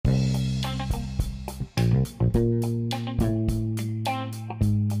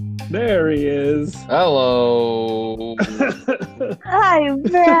There he is. Hello. Hi,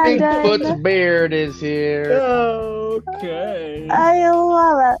 Bigfoot's Brandon. beard is here. Okay. I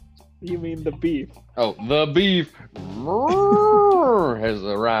love it. You mean the beef? Oh, the beef has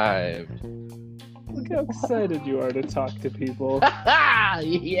arrived. Look how excited you are to talk to people.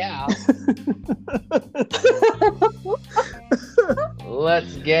 Yeah.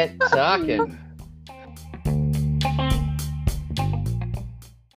 Let's get talking.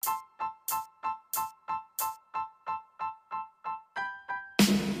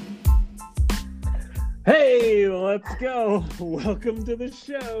 Hey, let's go. Welcome to the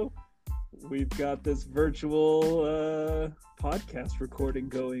show. We've got this virtual podcast recording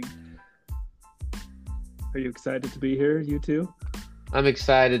going. Are you excited to be here, you two? I'm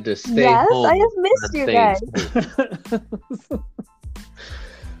excited to stay Yes, home. I have missed you guys.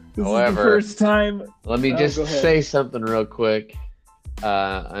 This However, is the first time. Let me Oh, just go ahead. say something real quick.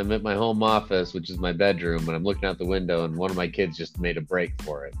 I'm at my home office, which is my bedroom, and I'm looking out the window, and one of my kids just made a break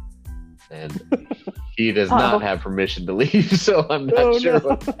for it. And he does not have permission to leave, so I'm not sure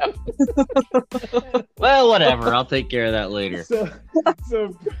what happened. Well, whatever. I'll take care of that later. So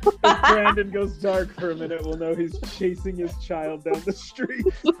if Brandon goes dark for a minute, we'll know he's chasing his child down the street.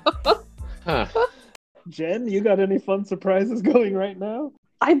 Huh. Jen, you got any fun surprises going right now?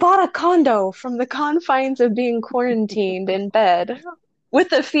 I bought a condo from the confines of being quarantined in bed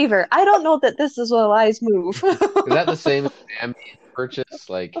with a fever. I don't know that this is a wise move. Is that the same as Sammy purchase?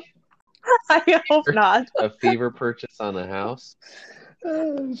 Like I hope not. a fever purchase on a house?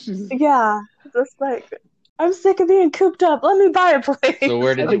 Yeah, just like, I'm sick of being cooped up. Let me buy a place. So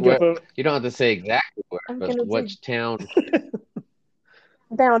where I did think you don't have to say exactly where, I'm but gonna which town?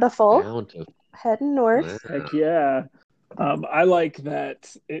 Bountiful, Bountiful. heading north. Heck yeah. I like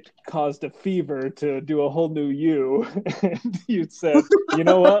that it caused a fever to do a whole new you. And you said, you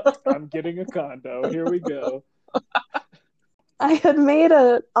know what? I'm getting a condo. Here we go. I had made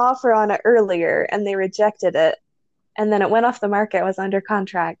an offer on it earlier and they rejected it. And then it went off the market. I was under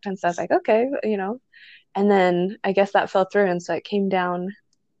contract. And so I was like, okay, And then I guess that fell through. And so it came down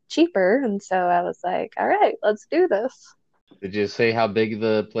cheaper. And so I was like, all right, let's do this. Did you say how big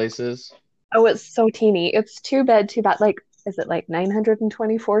the place is? Oh, it's so teeny. It's 2 bed, 2 bath. Like, is it like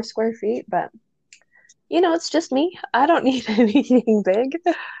 924 square feet? But, it's just me. I don't need anything big.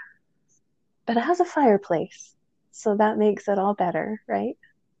 But it has a fireplace. So that makes it all better, right?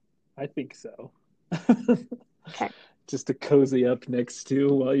 I think so. Okay. Just to cozy up next to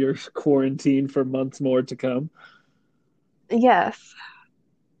while you're quarantined for months more to come. Yes.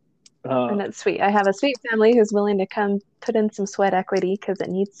 Uh, And it's sweet. I have a sweet family who's willing to come put in some sweat equity because it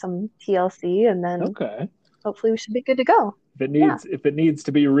needs some TLC, and then okay. hopefully we should be good to go. If it needs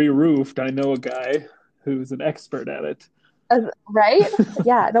to be re-roofed, I know a guy who's an expert at it. Right?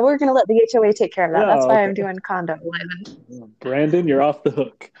 Yeah. No, we're gonna let the HOA take care of that. That's Oh, why okay. I'm doing condo living. Brandon, you're off the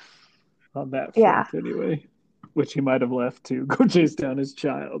hook on that Yeah. front anyway. Which he might have left to go chase down his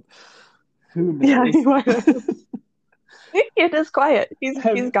child. Who knows? Yeah, he might have. It is quiet. He's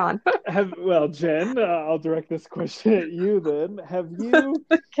gone. Well, Jen, I'll direct this question at you then. Have you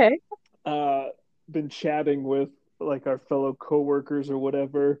Okay. been chatting with like our fellow coworkers or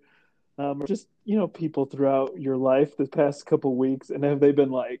whatever, or just people throughout your life this past couple weeks, and have they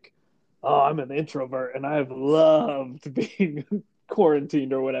been like, "Oh, I'm an introvert and I've loved being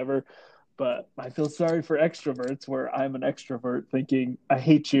quarantined or whatever, but I feel sorry for extroverts where I'm an extrovert thinking, I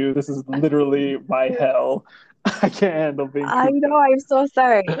hate you. This is literally my hell. I can't handle being I know. I'm so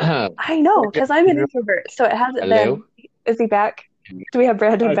sorry. I know, because I'm an introvert. So it hasn't Hello? been. Is he back? Do we have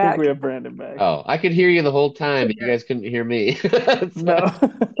Brandon I back? think we have Brandon back. Oh, I could hear you the whole time, but you guys couldn't hear me. No.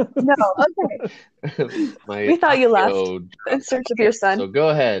 No. Okay. My We thought you left audio in dropped. search of your son. So go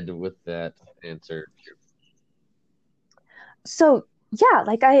ahead with that answer. So yeah,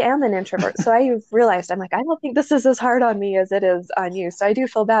 like I am an introvert. So I realized I'm like, I don't think this is as hard on me as it is on you. So I do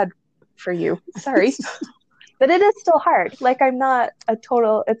feel bad for you. Sorry. But it is still hard. Like I'm not a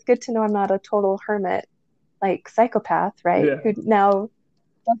total, it's good to know I'm not a total hermit, like psychopath, right? Yeah. Who now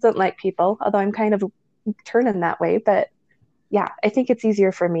doesn't like people, although I'm kind of turning that way. But yeah, I think it's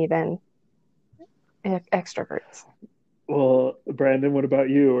easier for me than extroverts. Well, Brandon, what about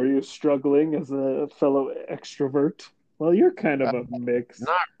you? Are you struggling as a fellow extrovert? Well, you're kind of a mix.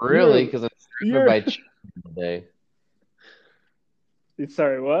 Not really, because I'm surrounded by children today.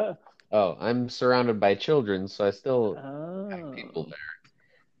 Sorry, what? Oh, I'm surrounded by children, so I still have people there.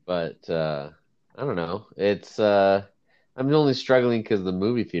 But I don't know. It's I'm only struggling because the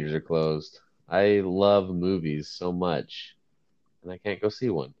movie theaters are closed. I love movies so much, and I can't go see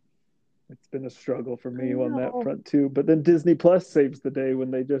one. It's been a struggle for I me on that know. front too. But then Disney Plus saves the day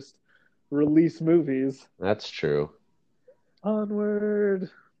when they just release movies. That's true. Onward.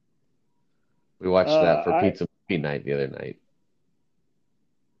 We watched that for I pizza movie night the other night.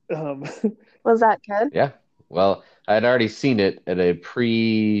 um Was that good? Yeah. Well, I had already seen it at a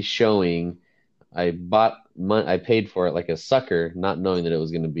pre-showing. I paid for it like a sucker, not knowing that it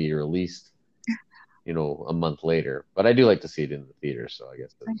was going to be released, a month later. But I do like to see it in the theater, so I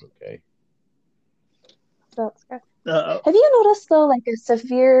guess that's okay. That's good. uh, Have you noticed though, like a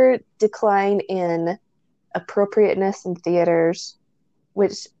severe decline in appropriateness in theaters,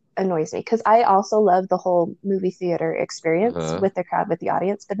 which annoys me because I also love the whole movie theater experience Uh-huh. with the crowd, with the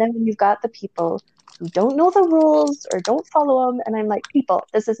audience. But then when you've got the people who don't know the rules or don't follow them, and I'm like, people,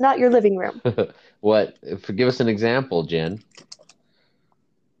 this is not your living room. What? Give us an example, Jen.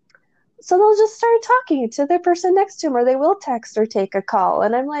 So they'll just start talking to the person next to them, or they will text or take a call.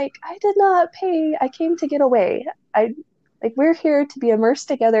 And I'm like, I did not pay. I came to get away. We're here to be immersed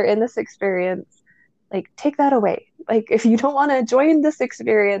together in this experience. Like, take that away. Like, if you don't want to join this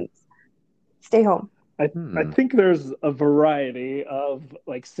experience, stay home. I think there's a variety of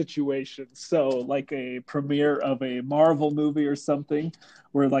like situations. So like a premiere of a Marvel movie or something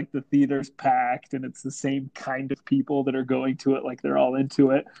where like the theater's packed and it's the same kind of people that are going to it, like they're all into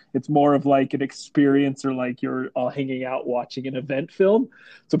it. It's more of like an experience or like you're all hanging out watching an event film.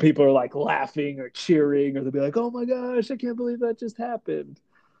 So people are like laughing or cheering or they'll be like, "Oh my gosh, I can't believe that just happened."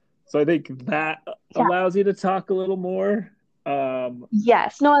 So I think that Yeah. allows you to talk a little more. Um,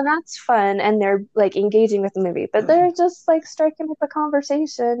 Yes, no, and that's fun, and they're like engaging with the movie, but they're just like striking up a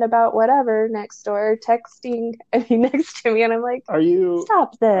conversation about whatever next door, texting, next to me, and I'm like, Are you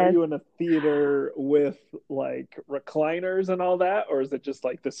stop are this. you in a theater with like recliners and all that, or is it just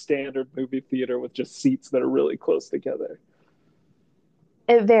like the standard movie theater with just seats that are really close together?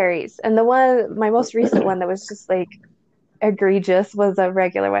 It varies. And my most recent one that was just like egregious was a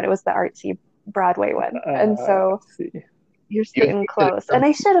regular one. It was the artsy Broadway one. And so Let's see. you're You sitting think that close. if And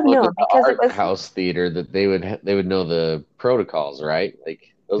I should have someone was known at the because it art was, house theater that they would know the protocols, right?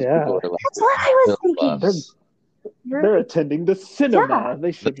 Like those people Yeah, are like that's what I was film thinking. they're buffs. they're Right. attending the Yeah. cinema. They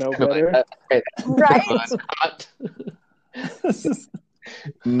The should know cinema, better. okay, Right. not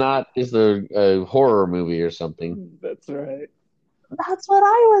not just a horror movie or something. That's right. That's what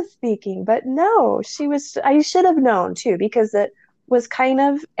I was thinking. But no, I should have known too because it was kind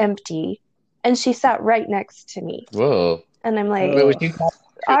of empty and she sat right next to me. Whoa. And I'm like, Wait, was Uh, she talking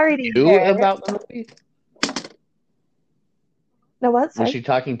to already you there. about the movie? No, what? Was Sorry. she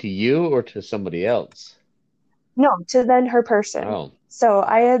talking to you or to somebody else? No, to then her person. Oh. So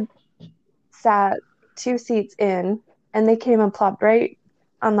I had sat 2 seats in, and they came and plopped right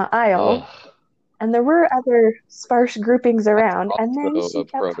on the aisle. Ugh. And there were other sparse groupings That's around, and then also she a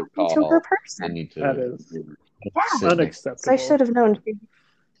kept talking to her protocol. They person. need that to is Yeah. sit next. So I unacceptable. should have known.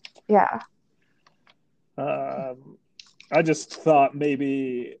 Yeah. I just thought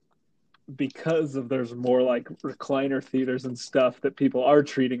maybe because of there's more like recliner theaters and stuff that people are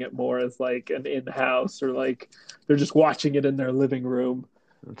treating it more as like an in-house or like they're just watching it in their living room.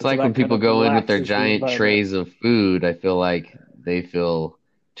 It's And so like when that kind people of go in with their relaxes the giant environment. trays of food, I feel like they feel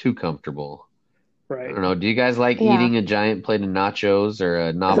too comfortable. I Right. don't know. Do you guys like Yeah. eating a giant plate of nachos or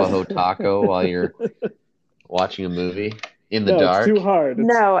a Navajo taco while you're watching a movie in the No, it's dark? too hard.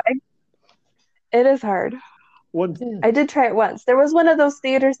 No, it is hard. One, I did try it once. There was one of those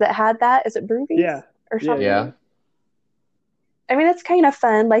theaters that had that. Is it Broovies yeah, or yeah, something? Yeah. I mean, it's kind of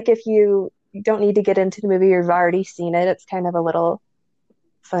fun. Like if you don't need to get into the movie, you've already seen it. It's kind of a little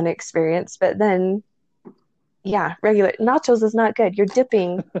fun experience. But then, yeah, regular nachos is not good. You're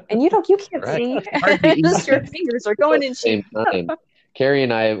dipping, and you can't Right. see. It's hard to eat Just your fingers are going in at the same time. Carrie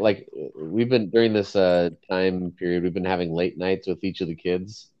and I, like, we've been during this time period, we've been having late nights with each of the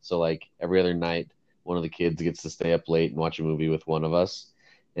kids. So, like, every other night, one of the kids gets to stay up late and watch a movie with one of us.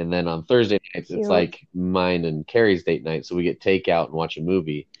 And then on Thursday nights, it's Cute. like mine and Carrie's date night. So we get takeout and watch a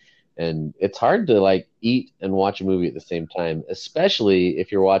movie. And it's hard to, like, eat and watch a movie at the same time, especially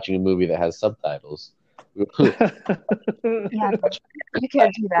if you're watching a movie that has subtitles. Yeah, you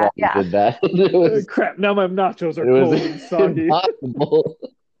can't do that. We Yeah. did that. It was, crap. Now my nachos are it was cold and soggy. impossible.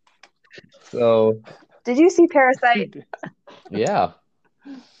 So, Did you see Parasite? yeah.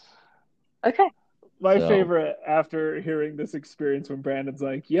 Okay. My So- favorite after hearing this experience when Brandon's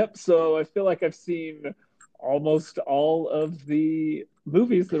like, "Yep, so I feel like I've seen almost all of the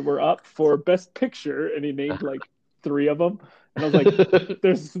movies that were up for Best Picture," and he named like 3 of them. And I was like,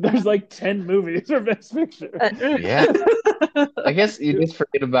 "There's like 10 movies for Best Picture." Yeah. I guess you just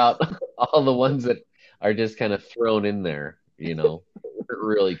forget about all the ones that are just kind of thrown in there, weren't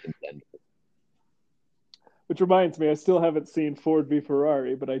really contenders. Which reminds me, I still haven't seen Ford v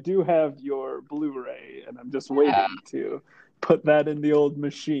Ferrari, but I do have your Blu-ray, and I'm just Yeah. waiting to put that in the old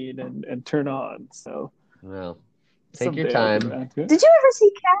machine and turn on. So Well, take your someday I'll get time. around to it. Did you ever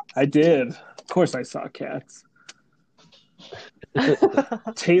see I did. Of course, I saw Cats. Cats?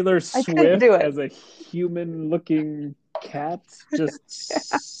 Taylor I couldn't Swift do it. as a human-looking cat,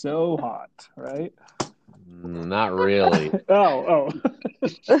 just so hot, right? Not really. Oh.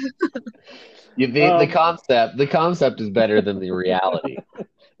 The concept is better than the reality.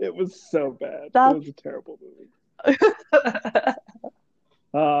 It was so bad. That's- It was a terrible movie.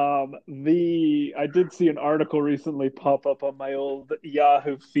 I did see an article recently pop up on my old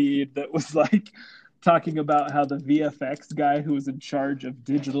Yahoo feed that was like talking about how the VFX guy who was in charge of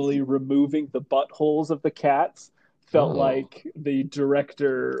digitally removing the buttholes of the cats felt like the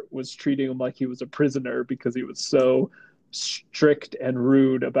director was treating him like he was a prisoner because he was so strict and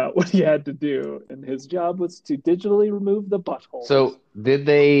rude about what he had to do, and his job was to digitally remove the buttholes. So, did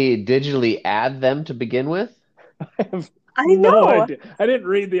they digitally add them to begin with? I have I no know. idea. I didn't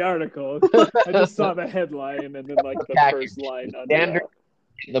read the article. I just saw the headline and then like the first line under Standard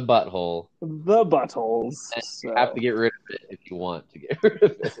the butthole. the buttholes. You have to get rid of it if you want to get rid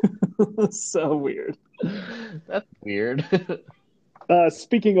of it. So weird. That's weird.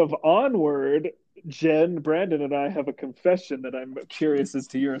 Speaking of Onward, Jen, Brandon, and I have a confession that I'm curious as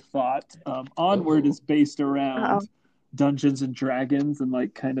to your thought. Onward is based around Dungeons and Dragons and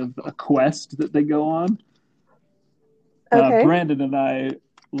like kind of a quest that they go on. Okay. Brandon and I,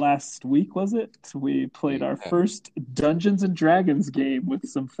 last week, was it? We played our first Dungeons and Dragons game with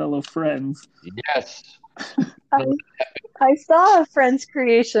some fellow friends. Yes. I saw a friend's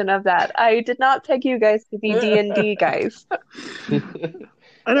creation of that. I did not peg you guys to be D&D guys.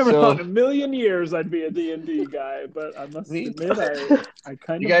 I never thought in a million years I'd be a D&D guy, but I must admit I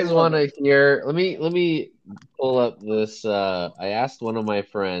kind of. You guys want to hear? Let me pull up this. I asked one of my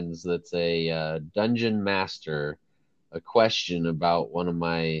friends that's a dungeon master a question about one of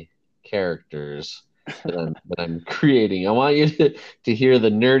my characters that I'm creating. I want you to hear the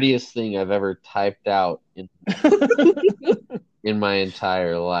nerdiest thing I've ever typed out in my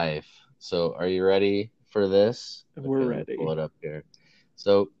entire life. So, are you ready for this? We're ready. Pull it up here.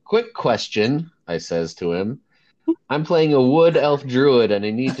 So, quick question, I says to him. I'm playing a wood elf druid and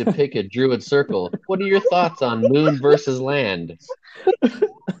I need to pick a druid circle. What are your thoughts on moon versus land?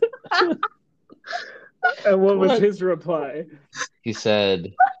 And what was his reply? He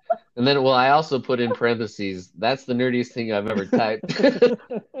said, and then, I also put in parentheses, that's the nerdiest thing I've ever typed.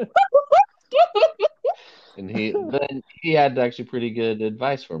 And he had actually pretty good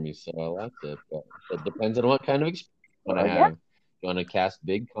advice for me, so I liked it. But it depends on what kind of experience you want to have. You want to cast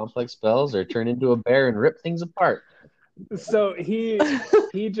big, complex spells or turn into a bear and rip things apart? So he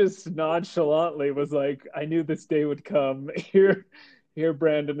just nonchalantly was like, I knew this day would come. Here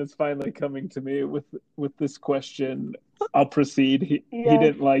Brandon is finally coming to me with this question. I'll proceed. He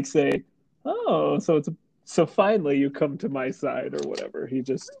didn't like say, oh, so finally you come to my side or whatever. He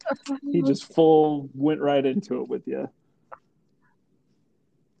just went right into it with you.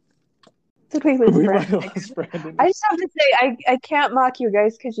 Did we lose Brandon? I just have to say, I can't mock you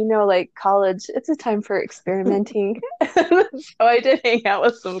guys because like college, it's a time for experimenting. So I did hang out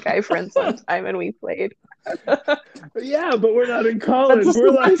with some guy friends one time and we played. Yeah, but we're not in college. Just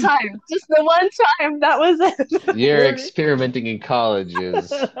the one time. That was it. Your experimenting in college is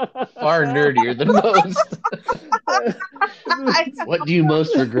far nerdier than most. What do you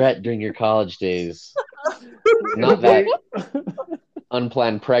most regret during your college days? Not that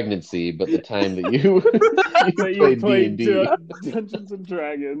unplanned pregnancy, but the time that you played D&D. Dungeons and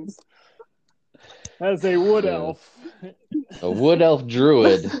Dragons as a wood elf. A wood elf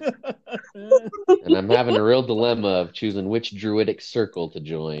druid. And I'm having a real dilemma of choosing which druidic circle to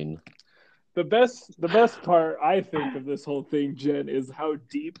join. The best part, I think, of this whole thing, Jen, is how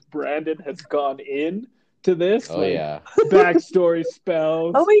deep Brandon has gone in to this. Oh, yeah. Backstory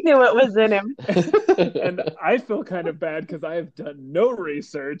spells. Oh, we knew it was in him. And I feel kind of bad because I have done no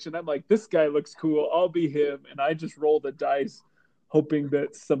research. And I'm like, this guy looks cool. I'll be him. And I just roll the dice hoping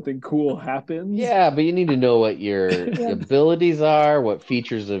that something cool happens. Yeah, but you need to know what your abilities are, what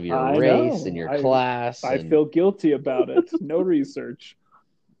features of your race and your class. I feel guilty about it. No research.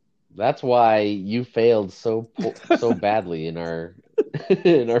 That's why you failed so badly in our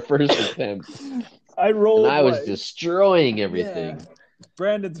first attempt. I was destroying everything. Yeah.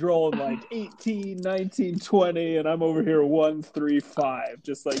 Brandon's rolling like 18, 19, 20, and I'm over here 1, 3, 5,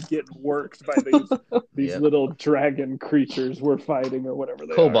 just like getting worked by these little dragon creatures we're fighting or whatever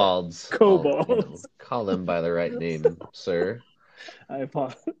they Kobolds. are. Kobolds. Call them by the right name, sir. I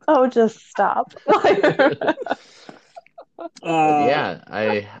apologize. Oh, just stop. But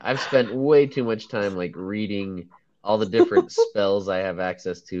yeah, I've spent way too much time like reading all the different spells I have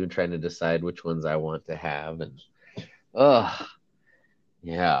access to and trying to decide which ones I want to have. And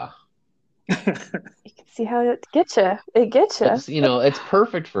yeah. You can see how it gets you. It gets you. But it's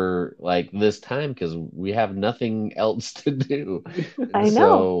perfect for like this time because we have nothing else to do. I know.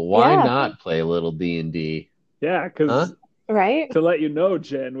 So why Yeah. not play a little D&D? Yeah, because Right? to let you know,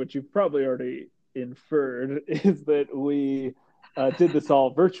 Jen, which you've probably already inferred, is that we did this all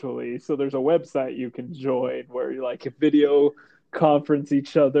virtually. So there's a website you can join where you like video conference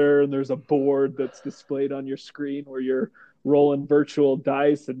each other, and there's a board that's displayed on your screen where you're rolling virtual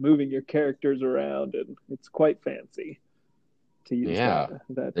dice and moving your characters around, and it's quite fancy to use that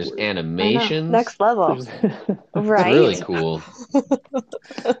There's word. animations. Next level. Right? It's really cool.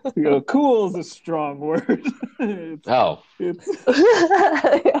 Cool is a strong word.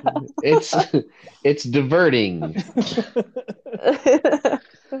 It's diverting.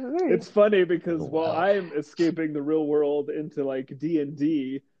 It's funny because while I'm escaping the real world into like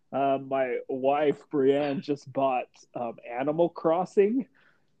D&D, my wife Brienne just bought Animal Crossing,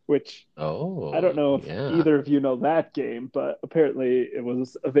 which I don't know if either of you know that game, but apparently it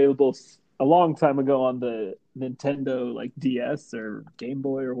was available a long time ago on the Nintendo like DS or Game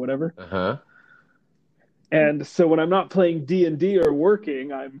Boy or whatever. And so when I'm not playing D&D or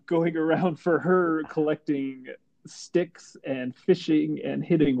working, I'm going around for her collecting sticks and fishing and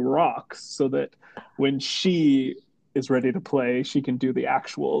hitting rocks so that when she is ready to play, she can do the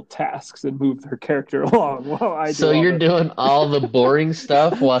actual tasks and move her character along while I do. So you're doing all the boring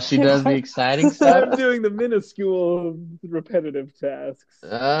stuff while she does the exciting stuff? I'm doing the minuscule repetitive tasks.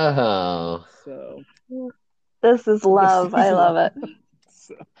 Oh. So this is love. I love it.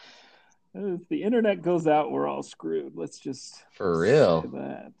 So, if the internet goes out, we're all screwed. Let's just for real say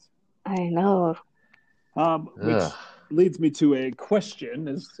that. I know. Which leads me to a question.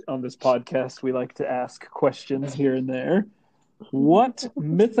 Is on this podcast we like to ask questions here and there. What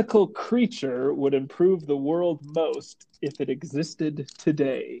mythical creature would improve the world most if it existed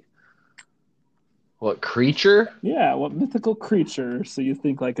today? What creature? Yeah, what mythical creature? So you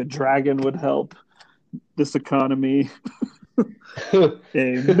think like a dragon would help this economy?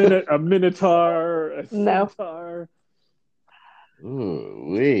 a minotaur, a centaur.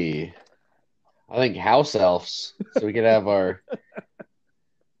 Ooh, I think house elves, so we could have our.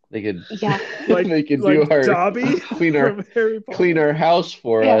 They could, they could do our Dobby clean our house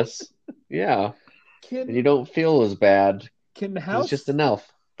for us. Yeah, and you don't feel as bad. It's just an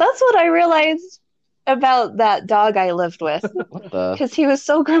elf. That's what I realized about that dog I lived with. Because he was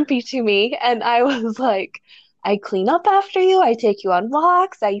so grumpy to me, and I was like, I clean up after you, I take you on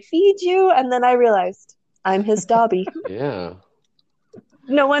walks, I feed you, and then I realized I'm his Dobby. Yeah.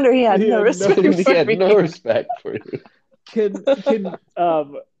 No wonder he had no respect for me. He had no respect for you. Can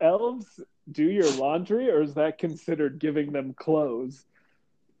elves do your laundry, or is that considered giving them clothes?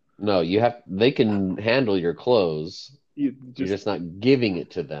 No, they can handle your clothes. You're just not giving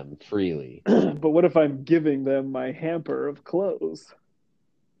it to them freely. But what if I'm giving them my hamper of clothes?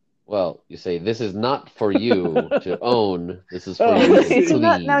 Well, you say, this is not for you to own. This is for you to clean.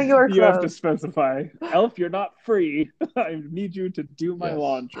 Not now your clothes. You have to specify. Elf, you're not free. I need you to do my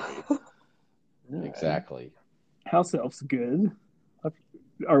laundry. Exactly. House elves good.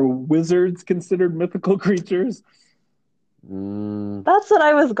 Are wizards considered mythical creatures? That's what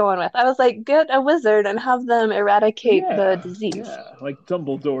I was going with. I was like, get a wizard and have them eradicate the disease. Yeah, like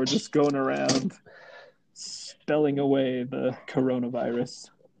Dumbledore just going around spelling away the coronavirus.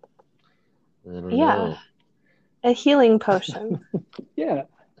 I don't know. A healing potion. Yeah.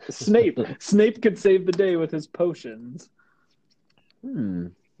 Snape could save the day with his potions.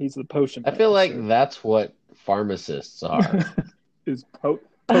 He's the potion maker. I feel like that's what pharmacists are. Is potion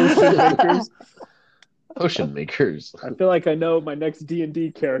makers. Potion makers. I feel like I know my next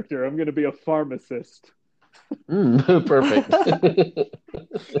D&D character. I'm going to be a pharmacist. Perfect.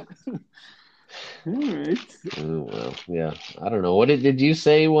 All right. Oh, well, yeah. I don't know. What did you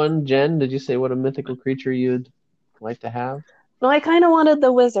say one, Jen? Did you say what a mythical creature you'd like to have? Well, I kind of wanted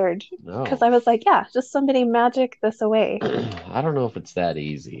the wizard. Because I was like, yeah, just somebody magic this away. I don't know if it's that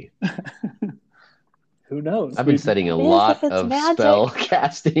easy. Who knows? I've been studying a lot of spell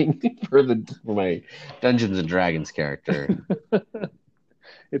casting for my Dungeons and Dragons character.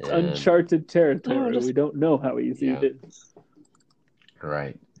 It's uncharted territory. We don't know how easy it is.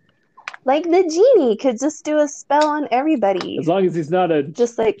 Right. Like the genie could just do a spell on everybody. As long as he's not a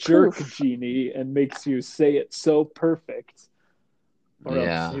just like jerk genie and makes you say it so perfect or else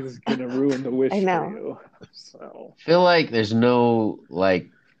Yeah. he's gonna ruin the wish I for know. you. So I feel like there's no like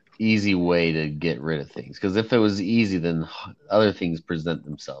easy way to get rid of things. Because if it was easy, then other things present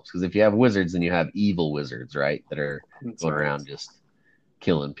themselves. Because if you have wizards, then you have evil wizards, right? That are that's going right. around just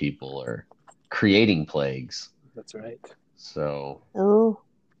killing people or creating plagues. That's right. So Oh,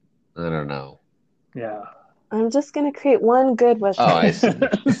 I don't know. Yeah. I'm just gonna create one good wizard. Oh, I see.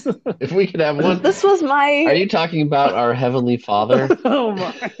 If we could have one. This was Are my you talking about our Heavenly Father? Oh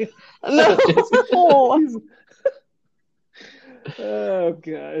my. no. Oh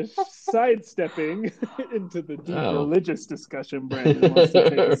gosh. Sidestepping into the deep Oh. religious discussion Brandon wants to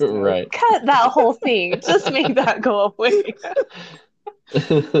take us to. Right. Cut that whole thing. Just make that go away.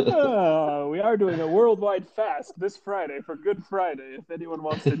 We are doing a worldwide fast this Friday for Good Friday if anyone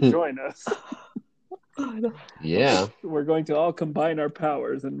wants to join us. Yeah. We're going to all combine our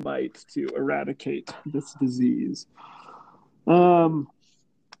powers and might to eradicate this disease.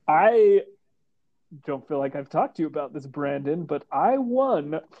 I don't feel like I've talked to you about this, Brandon, but I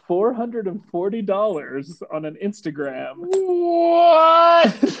won $440 on an Instagram.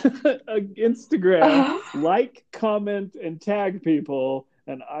 What? Instagram, like, comment, and tag people,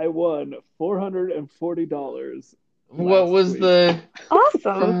 and I won $440. What was week. the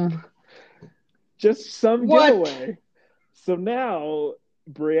Awesome. Just some What? giveaway. So now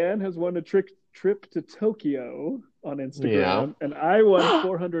Brienne has won a trip to Tokyo on Instagram, and I won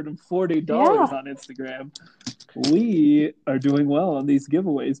 $440 on Instagram. We are doing well on these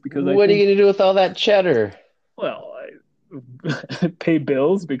giveaways because What are you going to do with all that cheddar? Well, I pay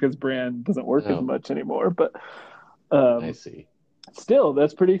bills because Brienne doesn't work as much anymore, but I see. Still,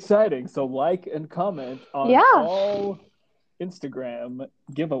 that's pretty exciting. So like and comment on all Instagram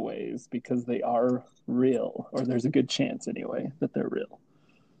giveaways because they are real, or there's a good chance anyway that they're real.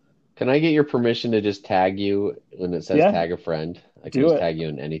 Can I get your permission to just tag you when it says tag a friend? I can just tag you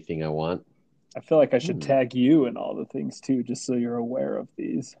in anything I want. I feel like I should tag you in all the things too, just so you're aware of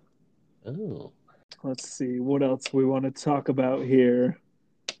these. Oh. Let's see what else we want to talk about here.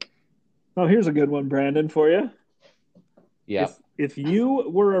 Oh, here's a good one, Brandon, for you. Yeah. If you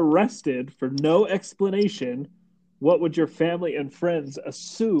were arrested for no explanation, what would your family and friends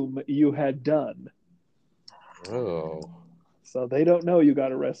assume you had done? Oh. So they don't know you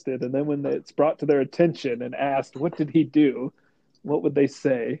got arrested, and then when it's brought to their attention and asked, what did he do? What would they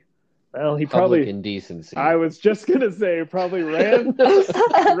say? Well, he Public indecency. I was just going to say, probably ran through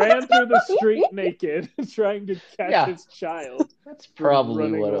the street naked, trying to catch his child. That's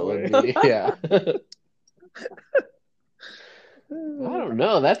probably what it would be, yeah. I don't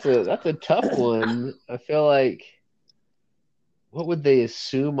know. That's a tough one. I feel like, what would they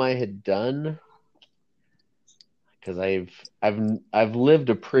assume I had done? Because I've lived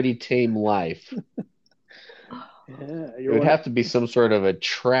a pretty tame life. It would have to be some sort of a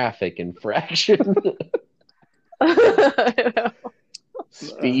traffic infraction.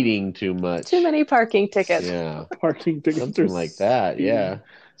 Speeding too much. Too many parking tickets. Yeah. Parking tickets. Something like that, yeah.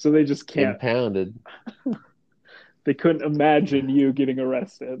 So they just can't. Impounded. They couldn't imagine you getting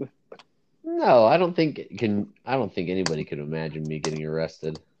arrested. No, I don't think anybody could imagine me getting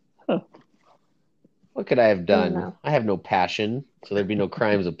arrested. Huh. What could I have done? I have no passion, so there'd be no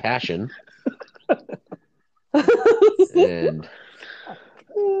crimes of passion. And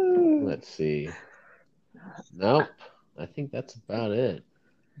let's see. Nope. I think that's about it.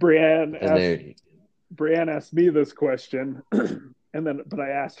 Brienne asked me this question, but I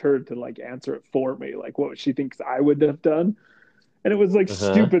asked her to answer it for me, what she thinks I would have done, and it was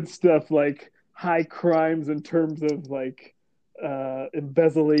stupid stuff like high crimes in terms of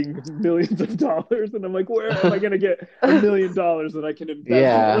embezzling millions of dollars, and I'm like, where am I going to get $1 million that I can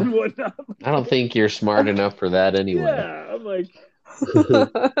embezzle and whatnot? I don't think you're smart enough for that anyway. Yeah, I'm like.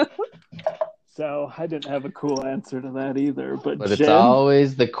 So I didn't have a cool answer to that either. But Jen, it's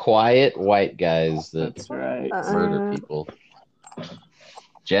always the quiet white guys that murder people.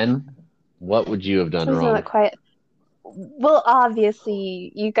 Jen, what would you have done wrong? Not quiet. Well,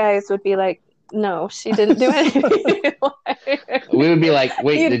 obviously, you guys would be like, no, she didn't do anything. We would be like,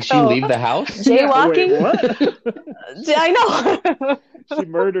 wait, did she leave the house? Jaywalking? What? I know. She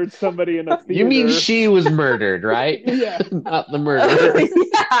murdered somebody in a theater. You mean she was murdered, right? Yeah. Not the murderer.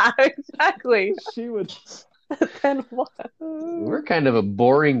 Yeah, exactly. She would. Then what? We're kind of a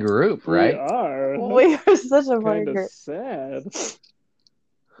boring group, right? We are. We are such a boring group. Sad.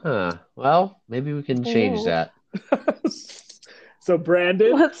 Huh. Well, maybe we can change that. So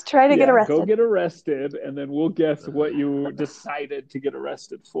Brandon, Let's try to get go arrested. get arrested, and then we'll guess what you decided to get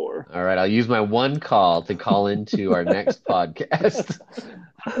arrested for. All right, I'll use my one call to call into our next podcast.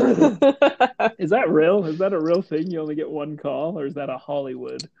 Is that real? Is that a real thing? You only get one call, or is that a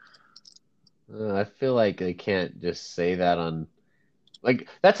Hollywood? I feel like they can't just say that on. Like,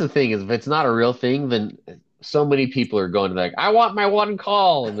 that's the thing, is if it's not a real thing, then so many people are going to like, I want my one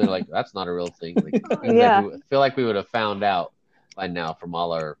call, and they're like, that's not a real thing. Like, Yeah. I feel like we would have found out by now from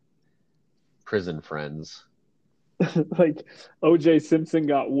all our prison friends. Like O.J. Simpson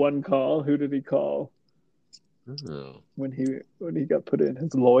got one call. Who did he call Oh, when he got put in?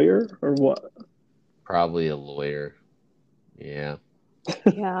 His lawyer or what? probably a lawyer. Yeah.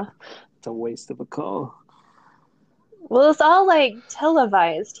 Yeah. It's a waste of a call. Well, it's all like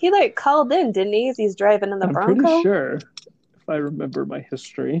televised. He like called in, didn't he? As he's driving in the I'm Bronco. pretty sure, if I remember my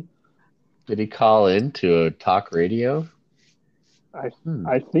history. Did he call into a talk radio? I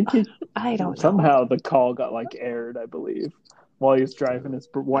think I don't know. somehow the call got like aired, I believe, while he was driving his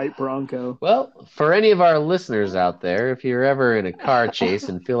white Bronco. Well, for any of our listeners out there, if you're ever in a car chase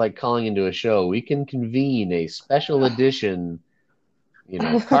and feel like calling into a show, we can convene a special edition,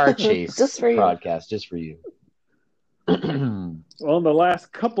 car chase Just for you. podcast just for you. Well, in the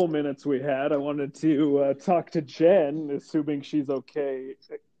last couple minutes we had, I wanted to talk to Jen, assuming she's okay,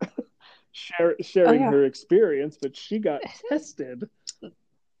 sharing her experience, but she got tested.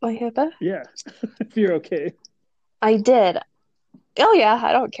 My HIPAA? Yeah, if you're okay. I did. Oh yeah,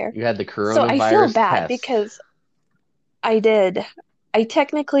 I don't care. You had the coronavirus So I feel bad test. because I did. I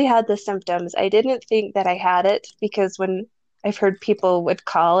technically had the symptoms. I didn't think that I had it because when I've heard people would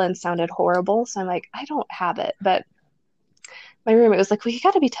call and sounded horrible, so I'm like, I don't have it. But my roommate was like, well, you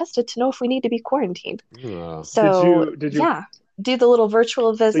got to be tested to know if we need to be quarantined. Oh. So did you yeah, do the little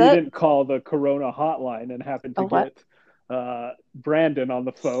virtual visit. So you didn't call the Corona hotline and happen to get Brandon on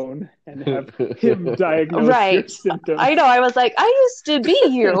the phone and have him diagnose your symptoms. I know. I was like, I used to be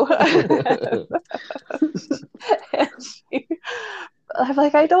you. I'm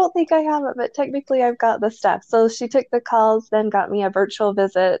like, I don't think I have it, but technically I've got the stuff. So she took the calls, then got me a virtual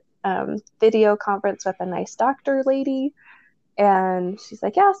visit, video conference with a nice doctor lady. And she's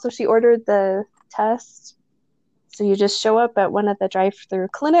like, yeah, so she ordered the test. So you just show up at one of the drive-through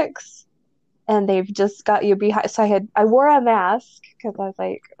clinics and they've just got you behind. So I wore a mask because I was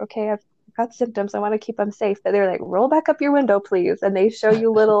like, okay, I've got symptoms. I want to keep them safe. But they're like, roll back up your window, please. And they show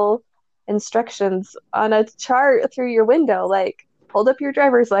you little instructions on a chart through your window, like hold up your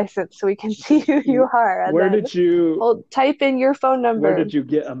driver's license so we can see who you are. And where did you type in your phone number? Where did you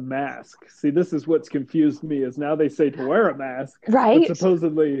get a mask? See, this is what's confused me is now they say to wear a mask, right? But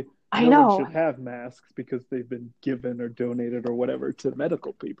supposedly I no know one should have masks because they've been given or donated or whatever to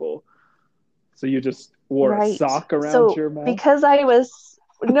medical people. So you just wore a sock around your mouth? Because I was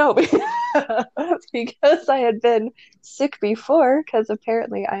because I had been sick before, because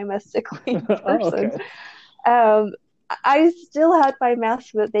apparently I'm a sickly person. I still had my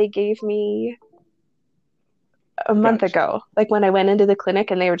mask that they gave me a month ago, like when I went into the clinic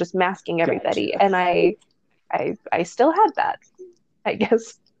and they were just masking everybody, and I still had that, I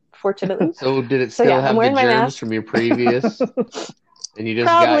guess, fortunately. So did it still have the germs from your previous? And you just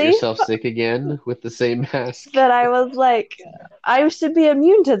got yourself sick again with the same mask? That I was like, I should be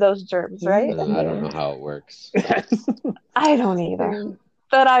immune to those germs, right? I don't know how it works. I don't either.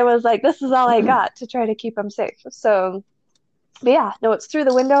 But I was like, this is all I got to try to keep them safe. So, but yeah, no, it's through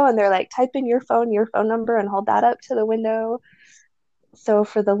the window, and they're like, type in your phone number, and hold that up to the window. So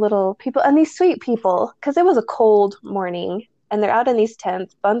for the little people, and these sweet people, because it was a cold morning, and they're out in these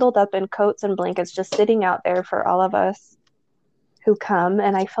tents, bundled up in coats and blankets, just sitting out there for all of us who come.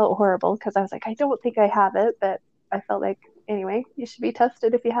 And I felt horrible because I was like, I don't think I have it, but I felt like, anyway, you should be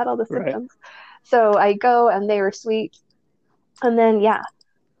tested if you had all the symptoms. Right. So I go, and they were sweet. And then,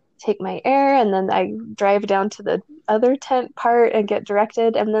 take my air, and then I drive down to the other tent part and get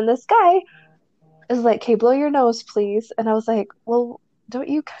directed. And then this guy is like, okay, blow your nose, please. And I was like, well, don't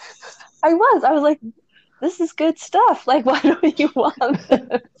you? I was like, this is good stuff. Like, why don't you want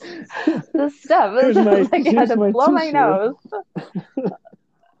this stuff? I had to blow my nose. Well,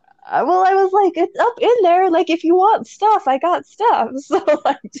 I was like, it's up in there. Like, if you want stuff, I got stuff. So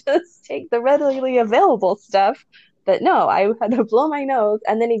I just take the readily available stuff. But no, I had to blow my nose,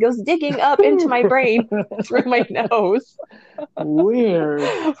 and then he goes digging up into my brain through my nose.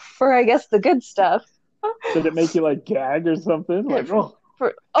 Weird. For, I guess, the good stuff. Did it make you, like, gag or something? Like,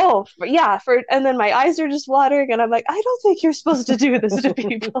 and then my eyes are just watering, and I'm like, I don't think you're supposed to do this to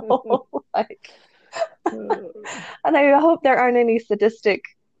people. And I hope there aren't any sadistic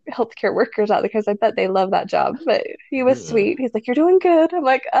healthcare workers out there because I bet they love that job. But he was sweet. He's like, "You're doing good." I'm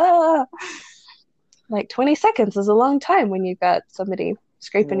like, like 20 seconds is a long time when you've got somebody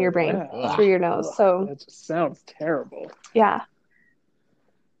scraping your brain through your nose. So that just sounds terrible. Yeah.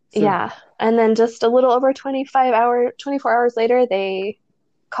 So- Yeah. And then just a little over 24 hours later, they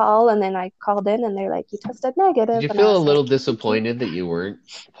call, and then I called in and they're like, "You tested negative." Did you And I feel a was little like, disappointed that you weren't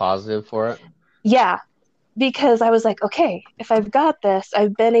positive for it? yeah, because I was like, okay, if I've got this,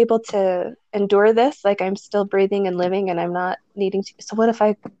 I've been able to endure this. Like, I'm still breathing and living and I'm not needing to. So what if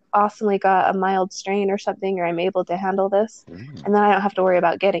I awesomely got a mild strain or something, or I'm able to handle this, and then I don't have to worry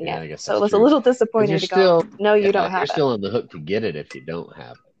about getting Yeah, I it. guess So that's it was true. a little disappointing to go, no, you don't have You're it. still on the hook to get it if you don't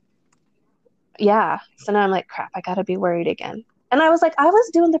have it. Yeah. So now I'm like, crap, I got to be worried again. And I was like, I was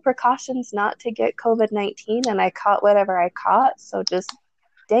doing the precautions not to get COVID-19, and I caught whatever I caught. So just,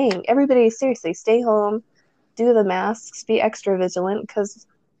 dang, everybody, seriously, stay home, do the masks, be extra vigilant, because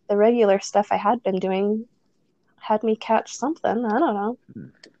the regular stuff I had been doing had me catch something. I don't know.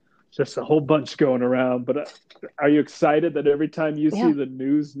 Just a whole bunch going around. But are you excited that every time you see the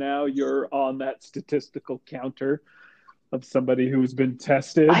news now, you're on that statistical counter of somebody who's been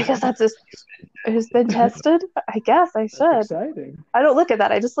tested? I guess that's just who's been tested. I guess I should. That's exciting. I don't look at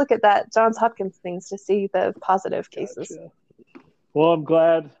that. I just look at that Johns Hopkins things to see the positive cases. Gotcha. Well, I'm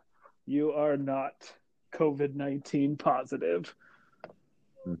glad you are not COVID-19 positive.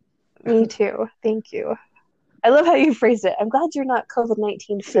 Me too. Thank you. I love how you phrased it. I'm glad you're not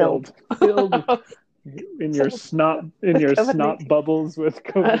COVID-19 filled. Filled in your snot bubbles with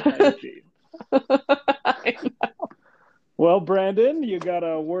COVID-19. I know. Well, Brandon, you got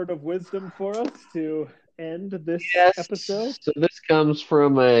a word of wisdom for us to end this episode? So this comes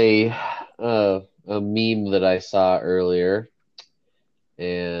from a meme that I saw earlier,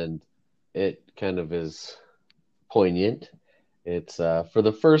 and it kind of is poignant. It's for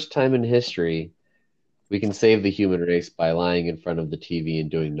the first time in history, we can save the human race by lying in front of the TV and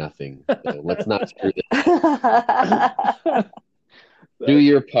doing nothing. So let's not screw this. Do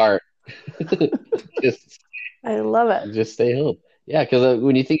your part. I love it. Just stay home. Yeah, because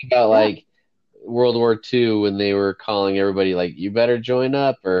when you think about like World War II, when they were calling everybody like, you better join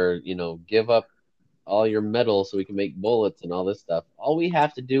up or, give up all your metal so we can make bullets and all this stuff. All we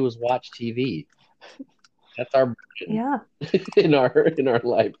have to do is watch TV. That's our in our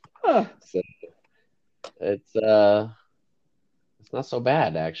life. So it's not so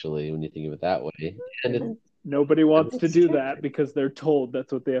bad actually when you think of it that way. And nobody wants to do that because they're told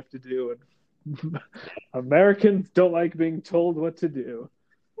that's what they have to do, and Americans don't like being told what to do.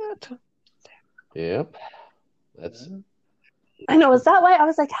 Yep. That's. I know. Is that why I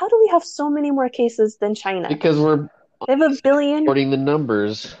was like, how do we have so many more cases than China? Because they have 1 billion. Reporting the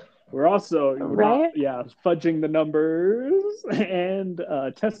numbers. We're also fudging the numbers and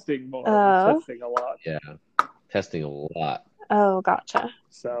testing more. Testing a lot. Yeah, testing a lot. Oh, gotcha.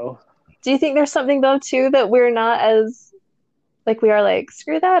 So, do you think there's something though too that we're not as like we are like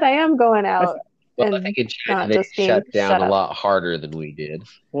screw that? I am going out. Well, I think in China they shut down a lot harder than we did.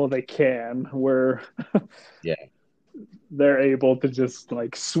 Well, they can. They're able to just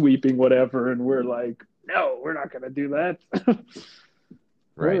like sweeping whatever, and we're like, no, we're not going to do that.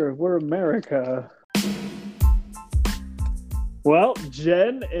 Right. We're America. Well,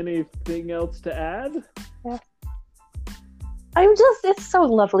 Jen, anything else to add? Yeah. It's so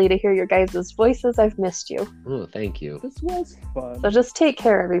lovely to hear your guys' voices. I've missed you. Oh, thank you. This was fun. So just take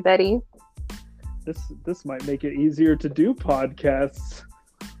care, everybody. This might make it easier to do podcasts.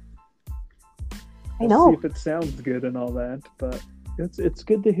 I know. See if it sounds good and all that, but it's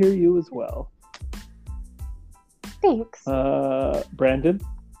good to hear you as well. Thanks. Brandon?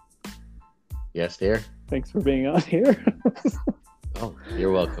 Yes, dear? Thanks for being on here. Oh,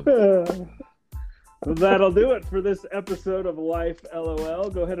 you're welcome. That'll do it for this episode of Life LOL.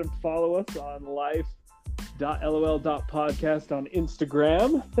 Go ahead and follow us on life.lol.podcast on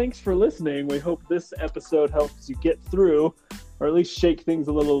Instagram. Thanks for listening. We hope this episode helps you get through, or at least shake things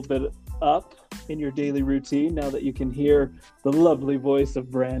a little bit up in your daily routine now that you can hear the lovely voice of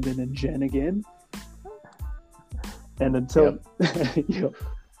Brandon and Jen again. And until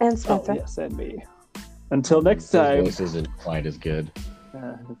and Spencer. Oh, yes, and me. Until next time. His voice isn't quite as good.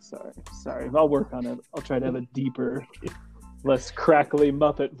 Sorry. I'll work on it. I'll try to have a deeper, less crackly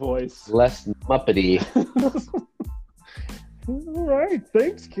Muppet voice. Less Muppety. All right.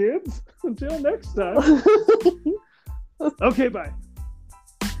 Thanks, kids. Until next time. Okay, bye.